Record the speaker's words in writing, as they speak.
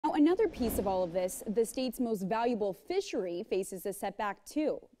Another piece of all of this, the state's most valuable fishery faces a setback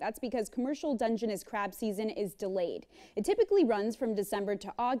too. That's because commercial Dungeness crab season is delayed. It typically runs from December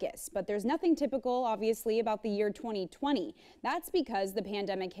to August, but there's nothing typical, obviously, about the year 2020. That's because the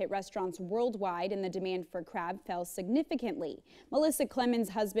pandemic hit restaurants worldwide and the demand for crab fell significantly. Melissa Clemens'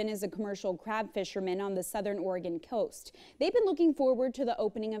 husband is a commercial crab fisherman on the southern Oregon coast. They've been looking forward to the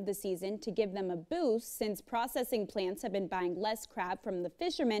opening of the season to give them a boost since processing plants have been buying less crab from the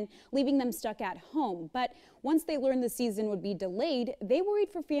fishermen, leaving them stuck at home. But once they learned the season would be delayed, they worried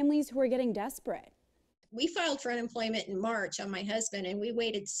for families who are getting desperate. We filed for unemployment in March on my husband, and we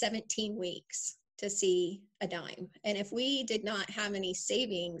waited 17 weeks to see a dime. And if we did not have any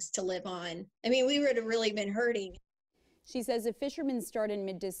savings to live on, we would have really been hurting. She says if fishermen start in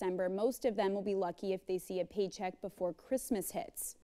mid-December, most of them will be lucky if they see a paycheck before Christmas hits.